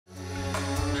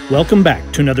Welcome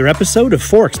back to another episode of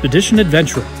 4Expedition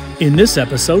Adventure. In this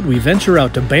episode, we venture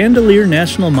out to Bandelier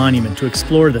National Monument to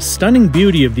explore the stunning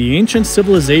beauty of the ancient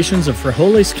civilizations of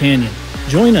Frijoles Canyon.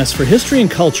 Join us for history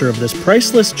and culture of this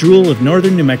priceless jewel of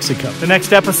northern New Mexico. The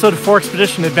next episode of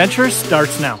 4Expedition Adventure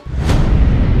starts now.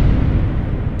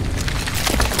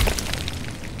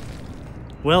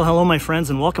 Well, hello my friends,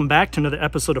 and welcome back to another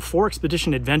episode of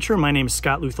 4Expedition Adventure. My name is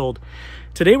Scott Luthold.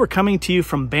 Today we're coming to you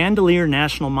from Bandelier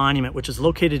National Monument, which is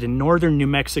located in northern New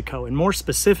Mexico, and more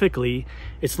specifically,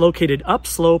 it's located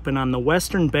upslope and on the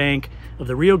western bank of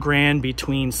the Rio Grande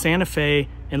between Santa Fe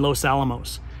and Los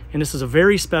Alamos. And this is a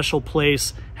very special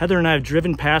place. Heather and I have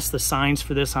driven past the signs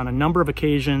for this on a number of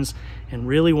occasions and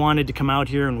really wanted to come out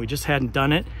here, and we just hadn't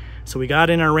done it. So we got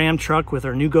in our Ram truck with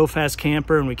our new Go Fast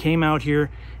camper, and we came out here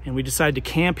and we decided to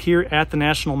camp here at the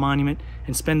National Monument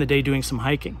and spend the day doing some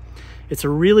hiking. It's a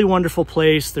really wonderful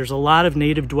place. There's a lot of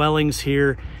native dwellings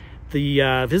here.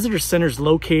 The visitor center is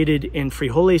located in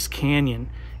Frijoles Canyon,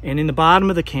 and in the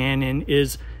bottom of the canyon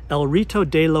is El Rito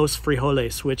de los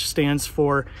Frijoles, which stands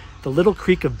for the Little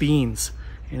Creek of Beans.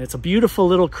 And it's a beautiful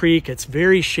little creek. It's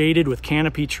very shaded with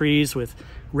canopy trees with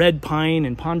red pine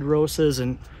and ponderosas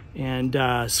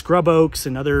and scrub oaks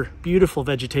and other beautiful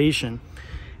vegetation.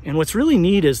 And what's really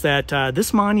neat is that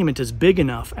this monument is big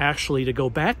enough actually to go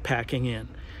backpacking in.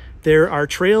 There are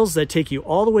trails that take you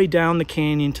all the way down the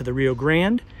canyon to the Rio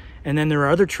Grande, and then there are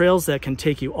other trails that can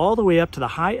take you all the way up to the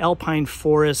high alpine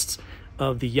forests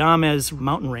of the Yames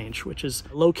mountain range, which is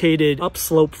located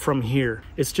upslope from here.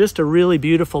 It's just a really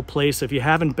beautiful place. If you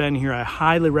haven't been here, I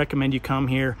highly recommend you come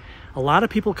here. A lot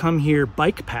of people come here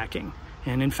bike packing.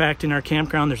 And in fact, in our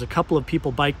campground, there's a couple of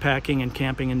people bike packing and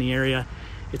camping in the area.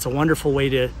 It's a wonderful way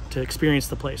to experience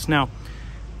the place. Now,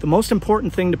 the most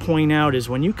important thing to point out is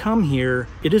when you come here,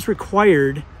 it is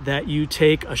required that you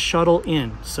take a shuttle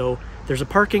in. So there's a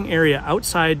parking area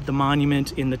outside the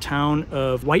monument in the town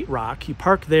of White Rock. You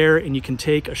park there and you can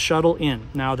take a shuttle in.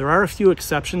 Now, there are a few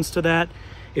exceptions to that.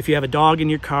 If you have a dog in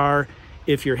your car,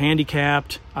 if you're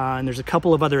handicapped, and there's a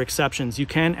couple of other exceptions, you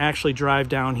can actually drive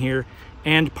down here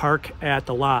and park at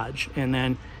the lodge, and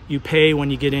then you pay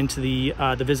when you get into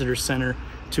the visitor center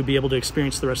to be able to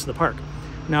experience the rest of the park.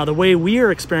 Now, the way we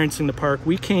are experiencing the park,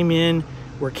 we came in,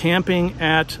 we're camping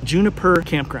at Juniper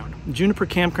Campground. Juniper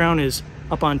Campground is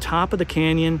up on top of the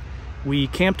canyon. We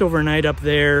camped overnight up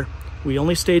there. We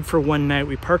only stayed for one night.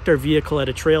 We parked our vehicle at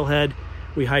a trailhead.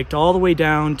 We hiked all the way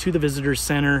down to the visitor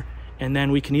center, and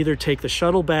then we can either take the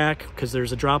shuttle back because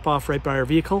there's a drop-off right by our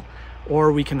vehicle,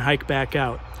 or we can hike back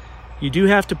out. You do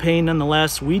have to pay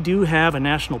nonetheless. We do have a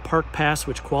national park pass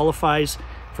which qualifies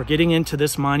for getting into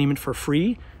this monument for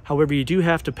free. However, you do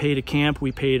have to pay to camp.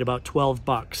 We paid about 12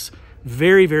 bucks.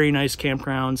 Very, very nice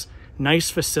campgrounds, nice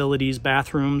facilities,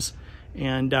 bathrooms,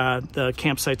 and the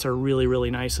campsites are really,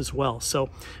 really nice as well. So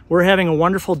we're having a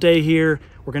wonderful day here.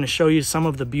 We're going to show you some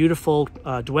of the beautiful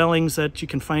dwellings that you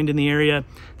can find in the area.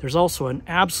 There's also an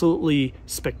absolutely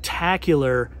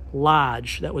spectacular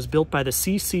lodge that was built by the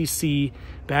CCC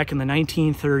back in the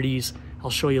 1930s. I'll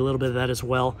show you a little bit of that as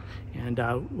well. And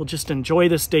we'll just enjoy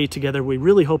this day together. We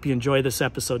really hope you enjoy this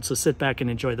episode, so sit back and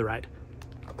enjoy the ride.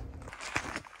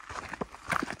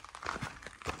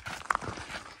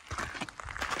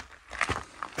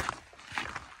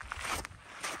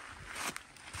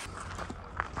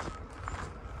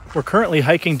 We're currently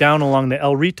hiking down along the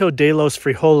El Rito de los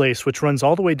Frijoles, which runs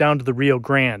all the way down to the Rio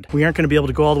Grande. We aren't going to be able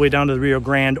to go all the way down to the Rio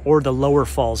Grande or the lower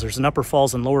falls. There's an upper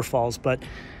falls and lower falls, but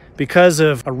because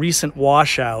of a recent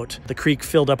washout, the creek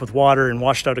filled up with water and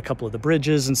washed out a couple of the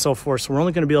bridges and so forth. So we're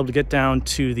only going to be able to get down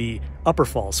to the upper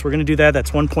falls. So we're going to do that.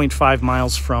 That's 1.5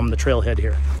 miles from the trailhead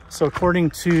here. So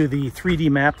according to the 3D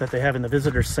map that they have in the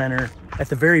visitor center, at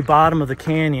the very bottom of the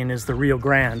canyon is the Rio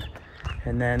Grande.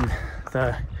 And then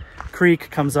the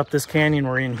creek comes up this canyon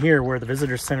we're in here where the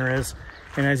visitor center is.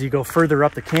 And as you go further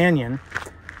up the canyon,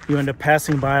 you end up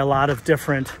passing by a lot of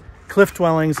different cliff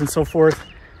dwellings and so forth.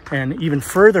 And even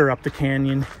further up the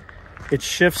canyon, it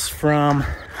shifts from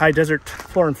high desert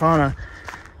flora and fauna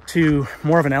to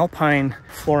more of an alpine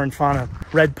flora and fauna,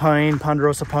 red pine,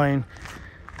 ponderosa pine,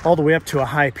 all the way up to a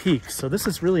high peak. So this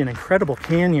is really an incredible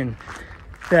canyon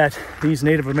that these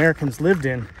Native Americans lived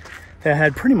in that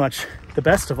had pretty much the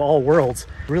best of all worlds.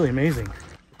 Really amazing.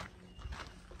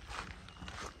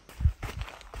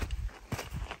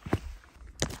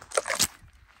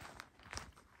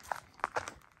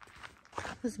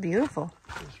 It's beautiful.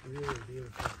 It's really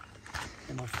beautiful.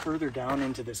 And the further down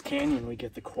into this canyon we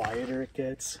get, the quieter it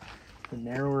gets, the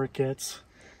narrower it gets.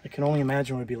 I can only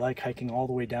imagine what it'd be like hiking all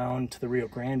the way down to the Rio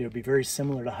Grande. It would be very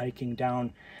similar to hiking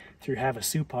down through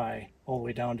Havasupai all the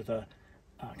way down to the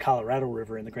Colorado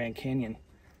River in the Grand Canyon.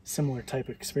 similar type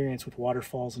of experience with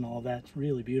waterfalls and all of that. It's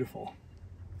really beautiful.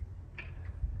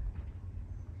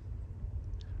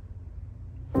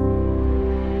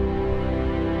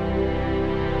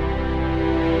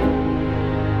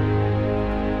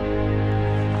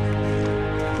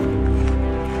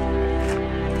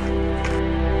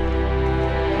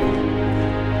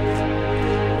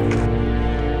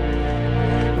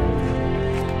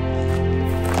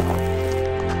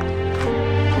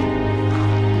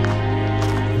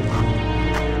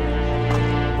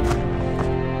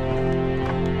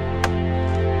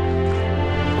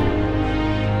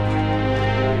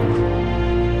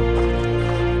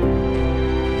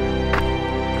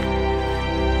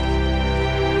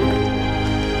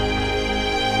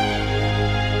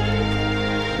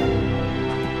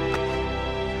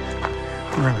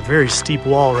 We're on a very steep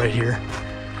wall right here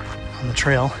on the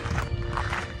trail.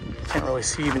 Can't really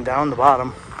see even down the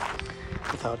bottom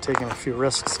without taking a few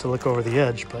risks to look over the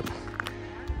edge, but it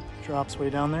drops way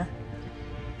down there.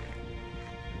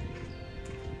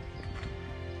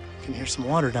 You can hear some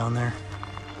water down there.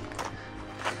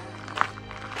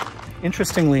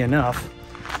 Interestingly enough,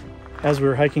 as we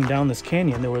were hiking down this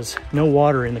canyon, there was no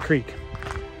water in the creek.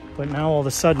 But now all of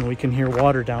a sudden we can hear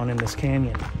water down in this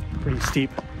canyon. Pretty steep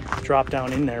drop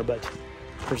down in there, but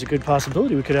there's a good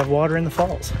possibility we could have water in the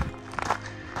falls.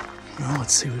 Well,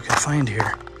 let's see what we can find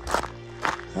here.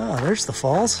 Oh, there's the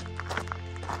falls.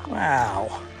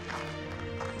 Wow.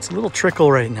 It's a little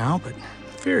trickle right now, but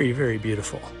very, very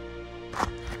beautiful.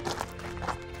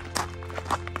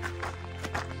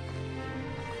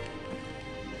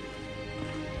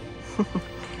 Beautiful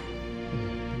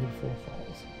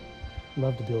falls.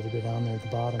 Love to be able to go down there at the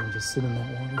bottom and just sit in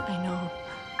that water. I know.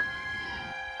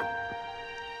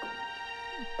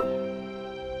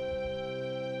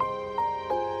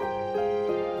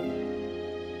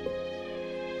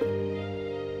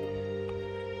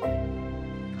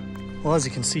 Well, as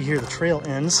you can see here, the trail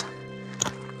ends.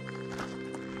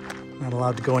 Not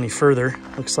allowed to go any further.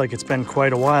 Looks like it's been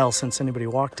quite a while since anybody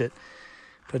walked it,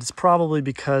 but it's probably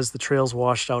because the trail's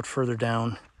washed out further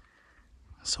down.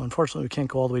 So unfortunately, we can't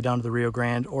go all the way down to the Rio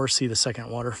Grande or see the second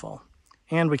waterfall.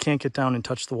 And we can't get down and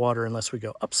touch the water unless we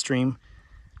go upstream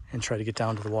and try to get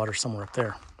down to the water somewhere up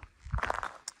there.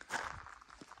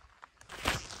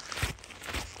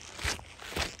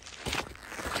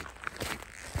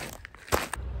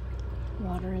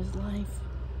 Water is life.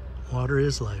 Water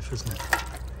is life, isn't it?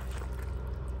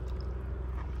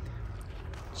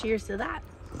 Cheers to that.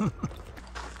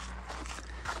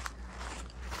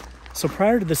 So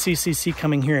prior to the CCC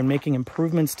coming here and making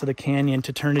improvements to the canyon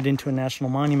to turn it into a national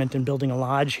monument and building a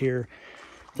lodge here,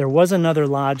 there was another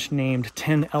lodge named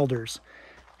 10 Elders.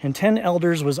 And 10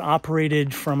 Elders was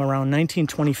operated from around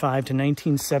 1925 to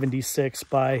 1976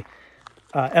 by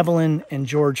Evelyn and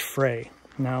George Frey.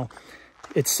 Now,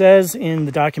 it says in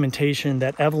the documentation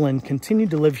that Evelyn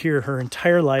continued to live here her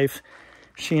entire life.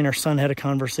 She and her son had a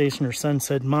conversation. Her son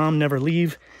said, "Mom, never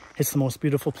leave. It's the most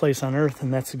beautiful place on earth."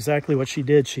 And that's exactly what she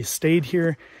did. She stayed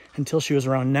here until she was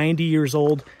around 90 years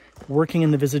old, working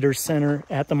in the visitor center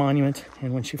at the monument.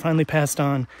 And when she finally passed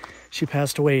on, she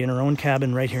passed away in her own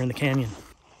cabin right here in the canyon.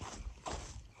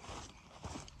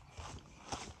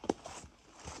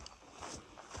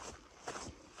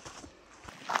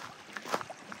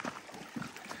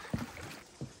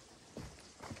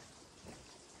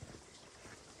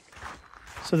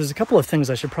 So there's a couple of things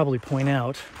I should probably point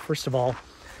out. First of all,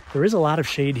 there is a lot of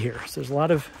shade here. So there's a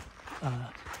lot of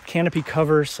canopy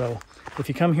cover. So if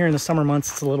you come here in the summer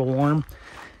months, it's a little warm.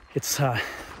 It's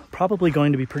probably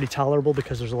going to be pretty tolerable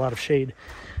because there's a lot of shade.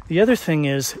 The other thing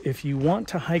is, if you want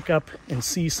to hike up and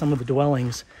see some of the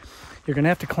dwellings, you're going to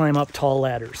have to climb up tall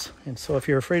ladders. And so if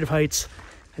you're afraid of heights,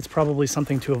 it's probably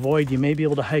something to avoid. You may be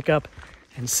able to hike up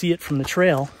and see it from the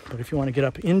trail, but if you want to get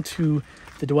up into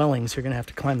the dwellings, you're going to have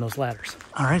to climb those ladders.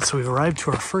 All right, so we've arrived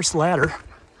to our first ladder.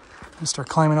 We'll start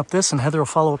climbing up this, and Heather will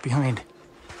follow up behind.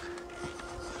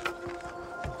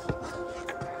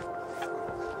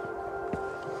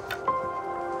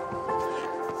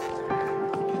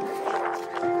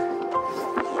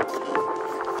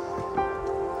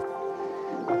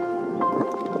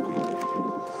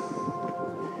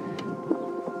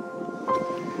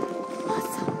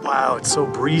 Wow, it's so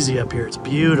breezy up here. It's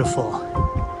beautiful.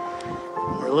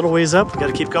 We're a little ways up. We got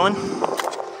to keep going.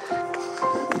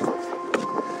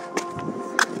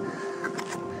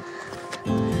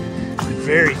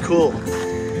 Very cool.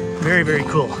 Very, very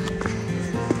cool.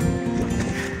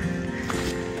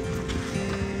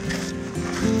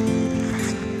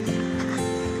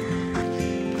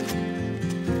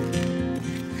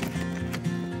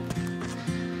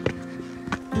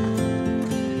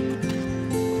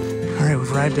 All right,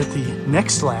 we've arrived at the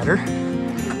next ladder.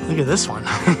 Look at this one.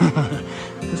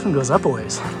 This one goes up a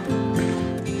ways.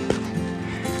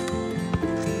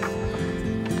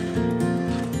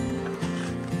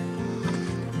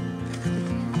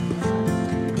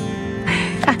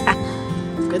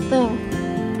 Good thing.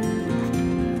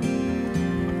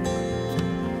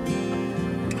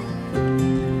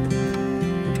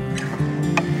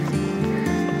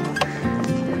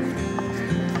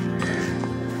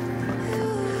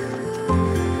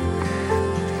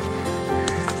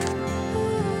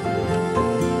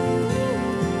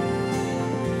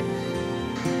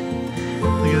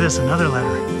 Look at this, another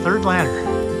ladder, third ladder.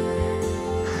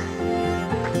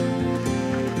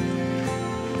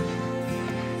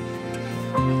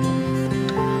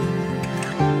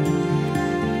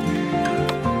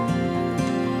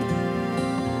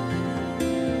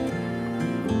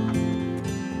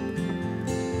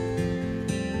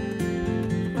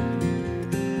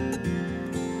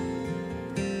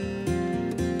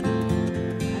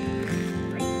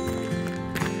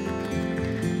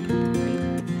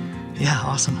 Yeah,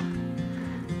 awesome.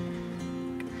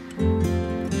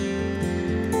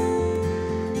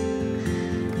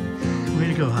 Way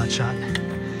to go, hotshot.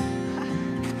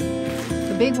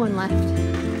 The big one left.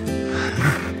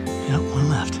 Yep, one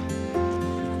left.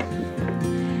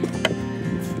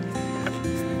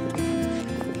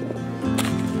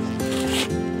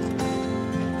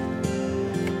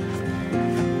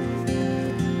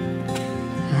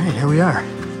 All right, here we are.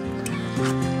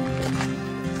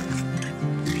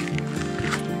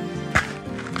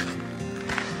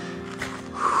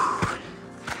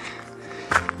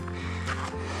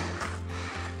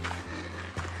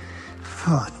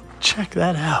 Oh, check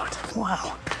that out.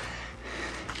 Wow.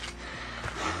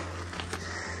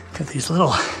 Got these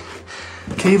little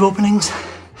cave openings.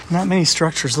 Not many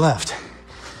structures left,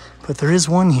 but there is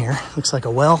one here. Looks like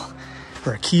a well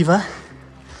or a kiva.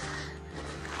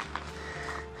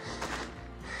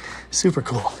 Super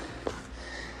cool.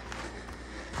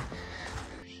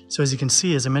 So as you can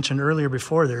see, as I mentioned earlier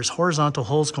before, there's horizontal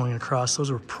holes going across.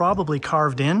 Those were probably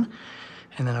carved in,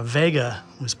 and then a vega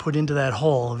was put into that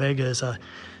hole. A vega is a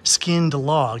skinned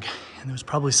log, and there was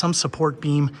probably some support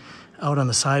beam out on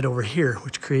the side over here,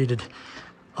 which created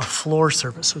a floor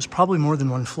surface. So it was probably more than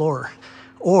one floor,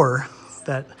 or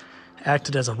that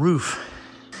acted as a roof.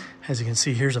 As you can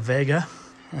see, here's a vega,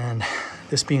 and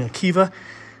this being a kiva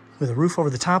with a roof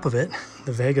over the top of it,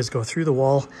 the vegas go through the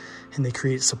wall and they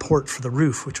create support for the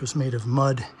roof, which was made of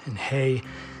mud and hay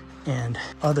and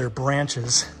other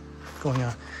branches going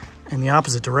in the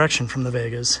opposite direction from the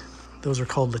vegas. Those are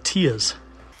called latias.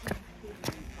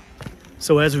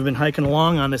 So as we've been hiking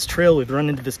along on this trail, we've run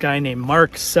into this guy named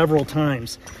Mark several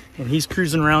times, and he's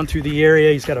cruising around through the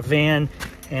area. He's got a van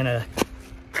and a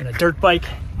dirt bike,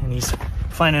 and he's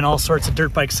finding all sorts of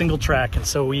dirt bike single track. And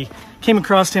so we came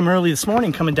across him early this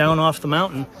morning coming down off the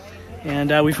mountain,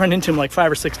 and we've run into him like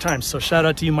 5 or 6 times. So shout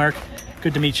out to you, Mark.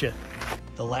 Good to meet you.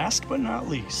 The last but not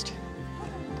least,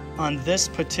 on this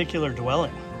particular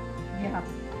dwelling. Yeah.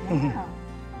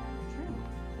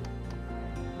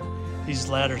 These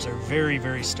ladders are very,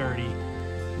 very sturdy,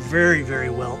 very, very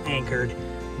well anchored.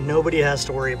 Nobody has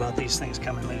to worry about these things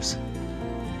coming loose.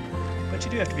 But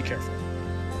you do have to be careful.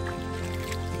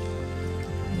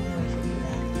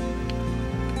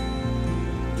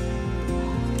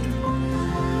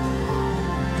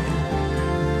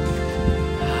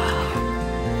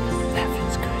 That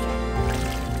feels good.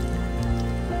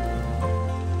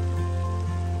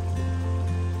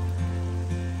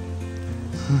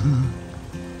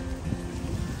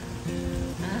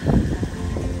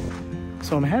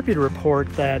 So I'm happy to report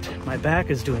that my back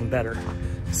is doing better.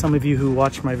 Some of you who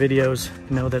watch my videos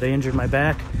know that I injured my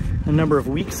back a number of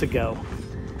weeks ago.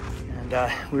 And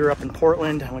we were up in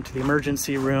Portland. I went to the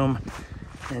emergency room,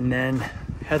 and then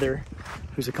Heather,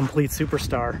 who's a complete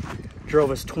superstar,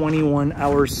 drove us 21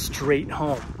 hours straight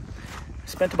home. I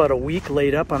spent about a week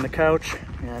laid up on the couch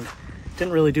and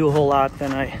didn't really do a whole lot.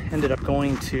 Then I ended up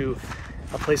going to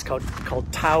a place called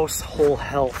Taos Whole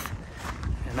Health.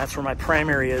 And that's where my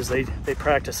primary is. They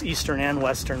practice Eastern and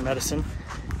Western medicine.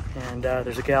 And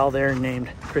there's a gal there named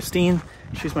Christine.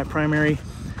 She's my primary.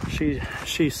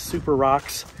 She super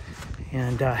rocks.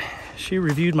 And she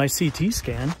reviewed my CT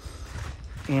scan.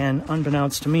 And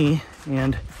unbeknownst to me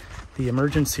and the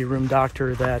emergency room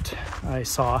doctor that I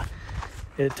saw,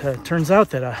 it turns out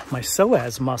that my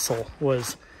psoas muscle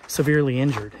was severely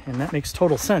injured. And that makes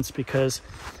total sense, because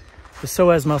the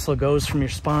psoas muscle goes from your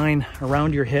spine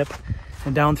around your hip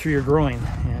and down through your groin.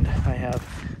 And I have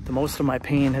the most of my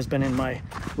pain has been in my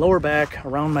lower back,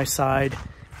 around my side,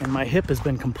 and my hip has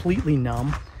been completely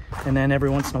numb. And then every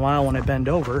once in a while when I bend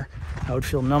over, I would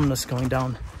feel numbness going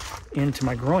down into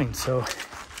my groin. So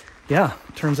yeah,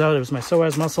 turns out it was my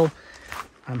psoas muscle.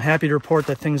 I'm happy to report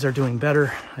that things are doing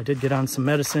better. I did get on some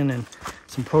medicine and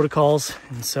some protocols.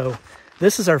 And so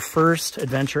this is our first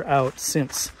adventure out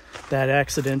since that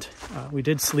accident. We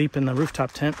did sleep in the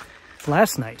rooftop tent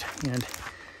last night, and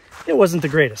it wasn't the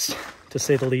greatest, to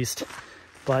say the least.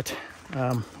 But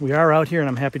we are out here, and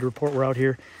I'm happy to report we're out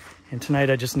here. And tonight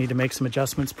I just need to make some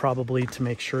adjustments, probably to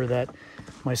make sure that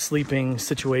my sleeping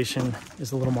situation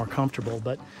is a little more comfortable.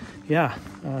 But yeah,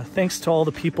 thanks to all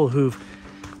the people who've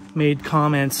made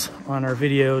comments on our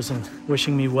videos and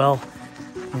wishing me well.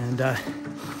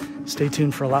 And stay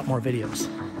tuned for a lot more videos.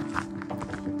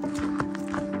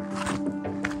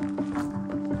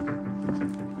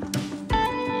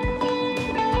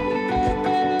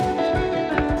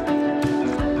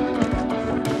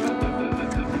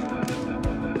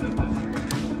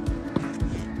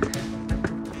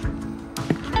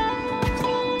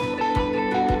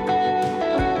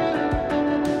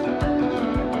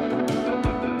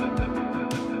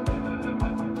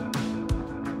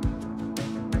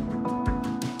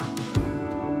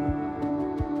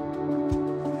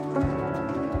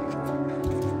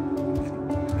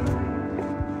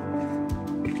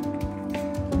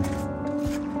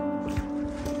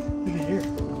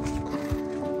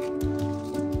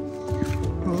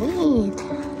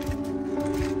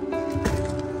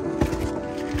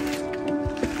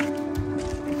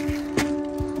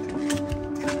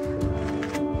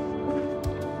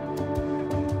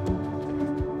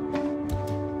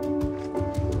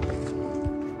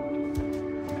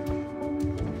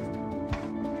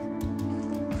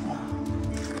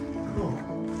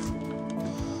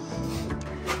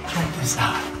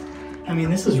 I mean,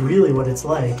 this is really what it's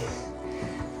like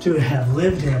to have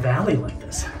lived in a valley like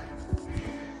this.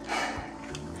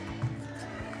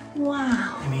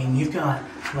 Wow. I mean, you've got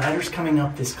ladders coming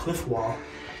up this cliff wall,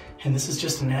 and this is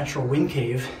just a natural wind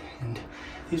cave, and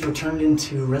these were turned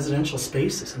into residential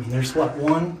spaces. I mean, there's what,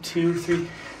 1, 2, 3,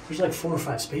 there's like 4 or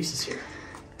 5 spaces here.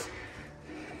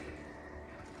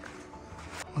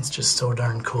 It's just so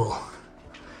darn cool.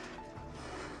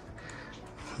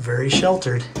 Very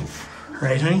sheltered,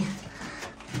 right, honey?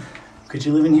 Could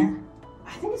you live in here?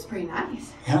 I think it's pretty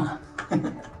nice. Yeah.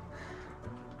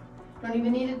 Don't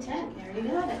even need a tent. You already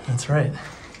got it. That's right.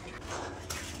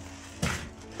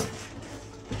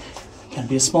 Gotta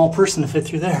be a small person to fit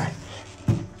through there.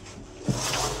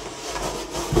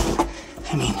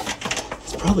 I mean,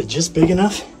 it's probably just big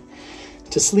enough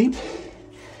to sleep.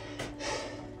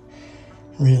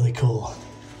 Really cool.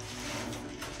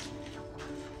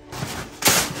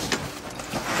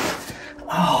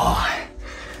 Oh,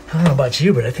 I don't know about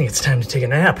you, but I think it's time to take a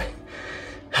nap.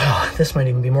 Oh, this might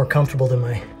even be more comfortable than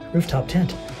my rooftop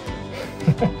tent.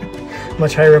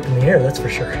 Much higher up in the air, that's for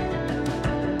sure.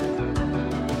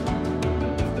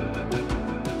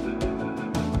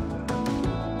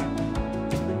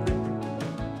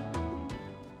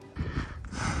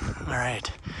 All right,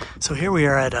 so here we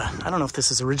are at a, I don't know if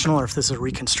this is original or if this is a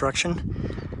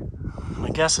reconstruction. My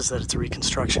guess is that it's a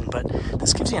reconstruction, but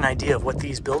this gives you an idea of what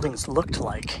these buildings looked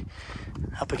like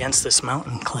up against this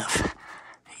mountain cliff.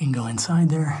 You can go inside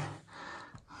there.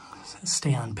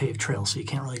 Stay on paved trail, so you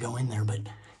can't really go in there, but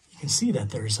you can see that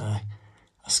there's a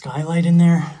skylight in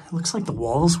there. It looks like the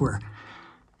walls were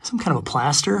some kind of a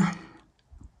plaster.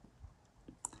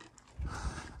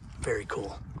 Very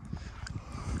cool.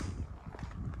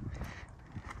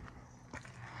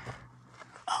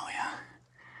 Oh yeah,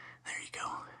 there you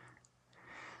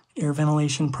go. Air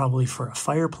ventilation, probably for a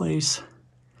fireplace.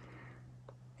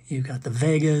 You've got the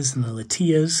Vegas and the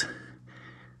Latias.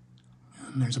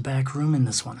 And there's a back room in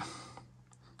this one.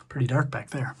 Pretty dark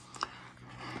back there.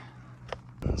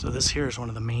 So this here is one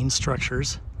of the main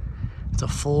structures. It's a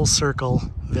full circle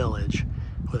village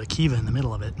with a kiva in the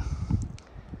middle of it.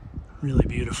 Really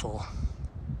beautiful.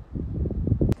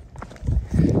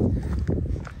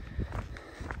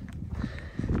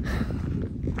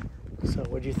 So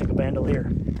what do you think of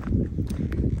Bandelier?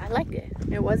 I liked it.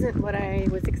 It wasn't what I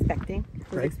was expecting. I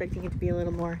was Right. expecting it to be a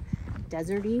little more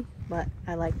deserty, but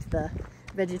I liked the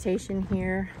vegetation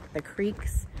here, the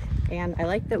creeks, and I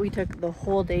like that we took the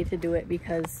whole day to do it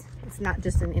because it's not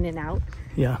just an in and out.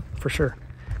 Yeah, for sure.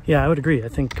 Yeah, I would agree. I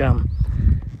think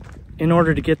in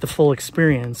order to get the full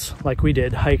experience, like we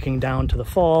did, hiking down to the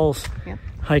falls, Yeah.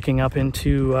 hiking up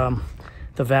into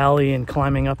the valley and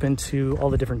climbing up into all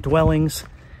the different dwellings,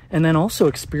 and then also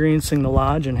experiencing the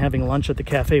lodge and having lunch at the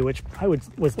cafe, which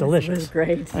was delicious. It was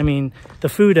great. I mean, the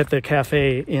food at the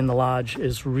cafe in the lodge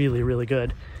is really, really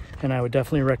good. and I would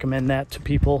definitely recommend that to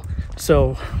people.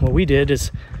 So what we did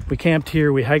is we camped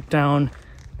here, we hiked down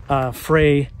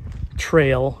Frey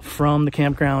Trail from the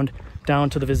campground down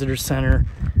to the visitor center.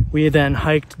 We then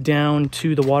hiked down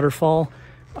to the waterfall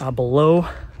below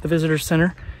the visitor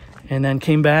center, and then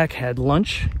came back, had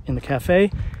lunch in the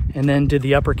cafe, and then did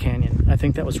the upper canyon. I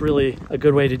think that was really a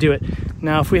good way to do it.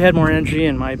 Now, if we had more energy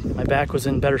and my back was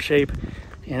in better shape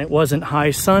and it wasn't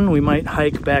high sun, we might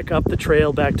hike back up the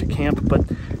trail back to camp, but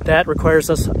that requires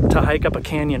us to hike up a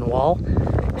canyon wall.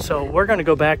 So we're going to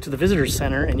go back to the visitor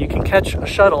center, and you can catch a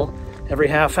shuttle every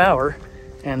half hour,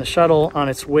 and the shuttle on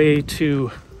its way to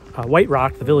White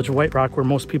Rock, the village of White Rock, where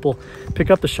most people pick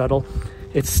up the shuttle,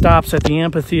 it stops at the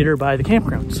amphitheater by the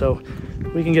campground. So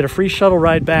we can get a free shuttle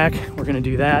ride back. We're going to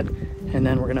do that, and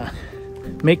then we're going to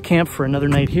make camp for another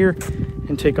night here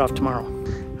and take off tomorrow.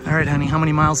 All right, honey, how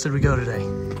many miles did we go today?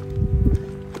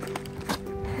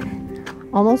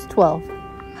 Almost 12.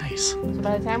 Nice. So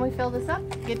by the time we fill this up,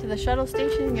 get to the shuttle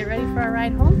station, and get ready for our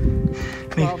ride home,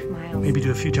 12 miles. Maybe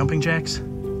do a few jumping jacks?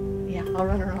 Yeah, I'll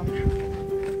run around.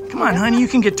 Come on, honey, you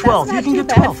can get 12. That's You can not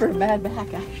get too 12. bad for a bad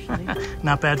back, actually.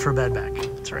 Not bad for a bad back.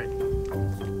 That's right.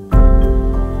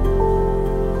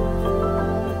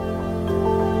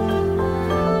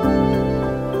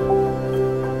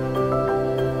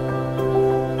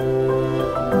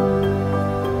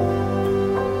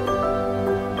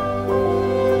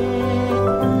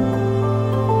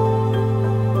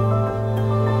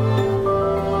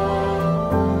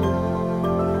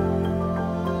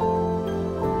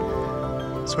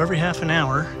 So every half an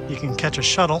hour, you can catch a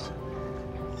shuttle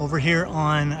over here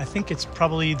on, I think it's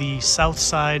probably the south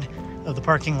side of the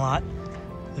parking lot.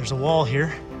 There's a wall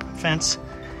here, fence,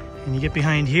 and you get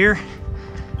behind here,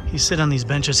 you sit on these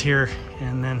benches here,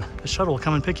 and then the shuttle will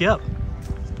come and pick you up.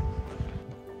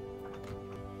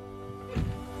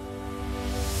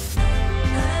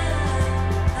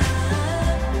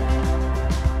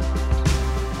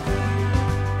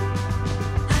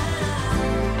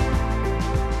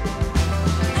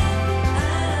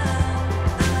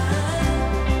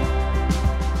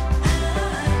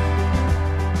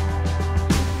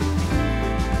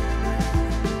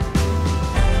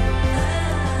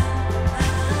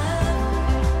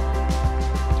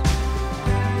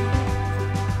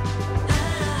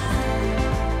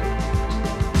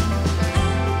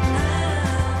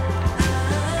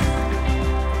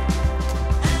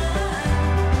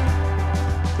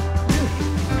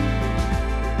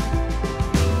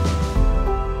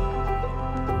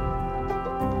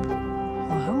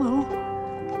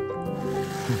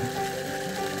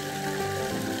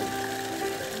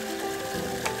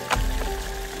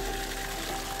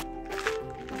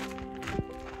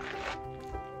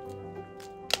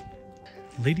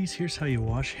 Ladies, here's how you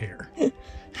wash hair.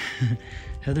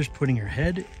 Heather's putting her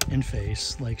head and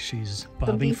face like she's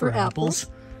bobbing for apples.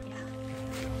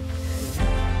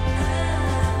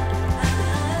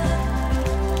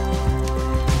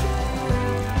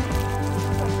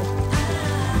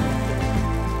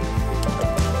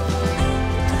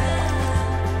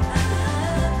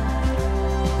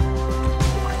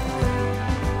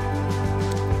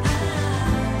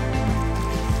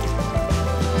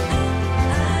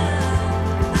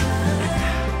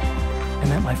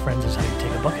 My friends, is how you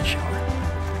take a bucket shower.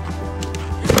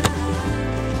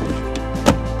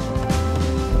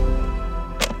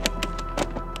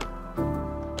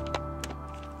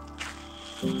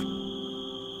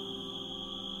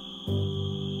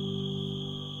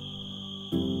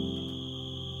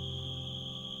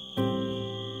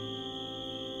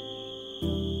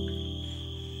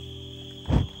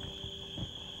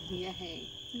 Yeah, hey,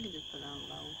 you can just put it on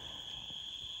low.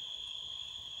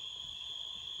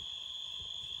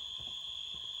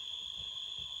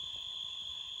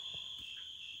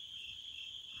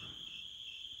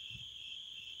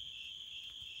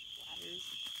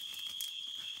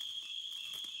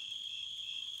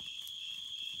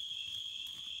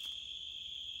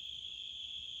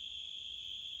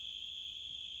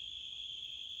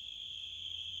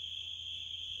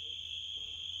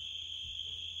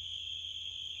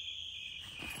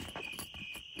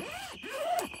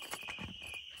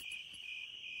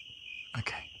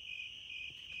 Okay.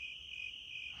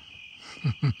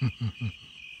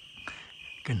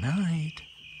 Good night.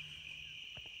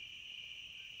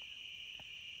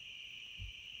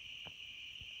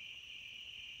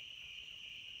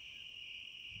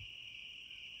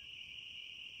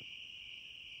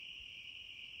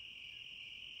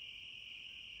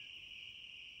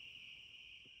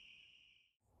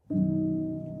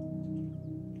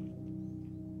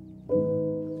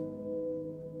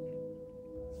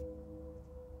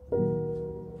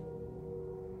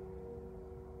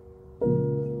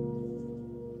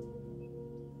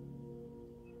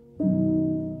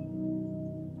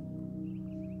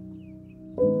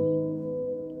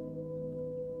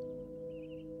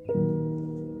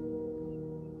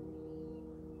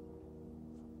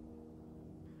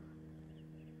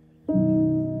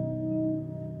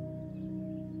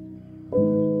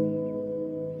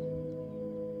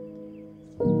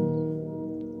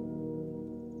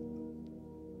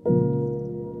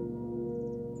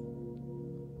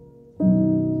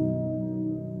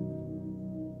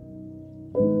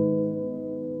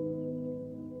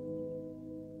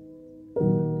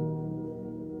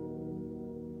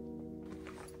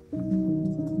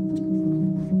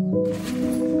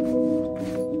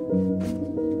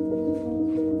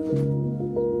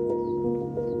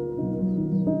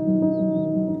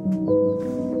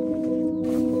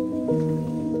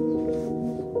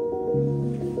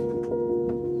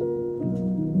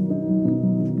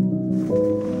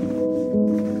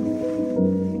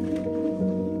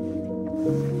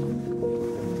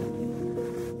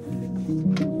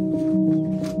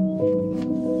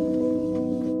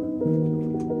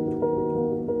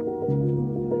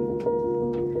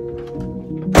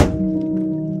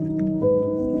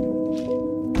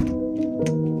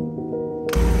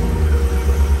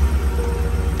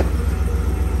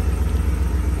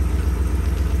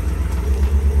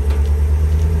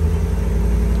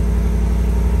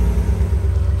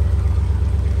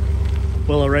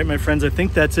 my friends, I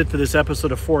think that's it for this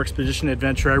episode of 4 Expedition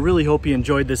Adventure. I really hope you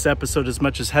enjoyed this episode as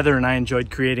much as Heather and I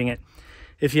enjoyed creating it.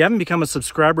 If you haven't become a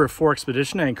subscriber of 4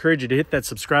 Expedition, I encourage you to hit that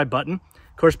subscribe button.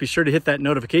 Of course, be sure to hit that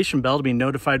notification bell to be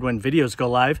notified when videos go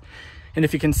live. And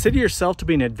if you consider yourself to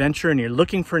be an adventurer and you're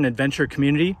looking for an adventure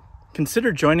community,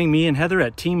 consider joining me and Heather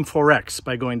at Team 4X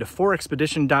by going to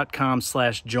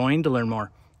 4expedition.com/join to learn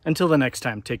more. Until the next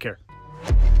time, take care.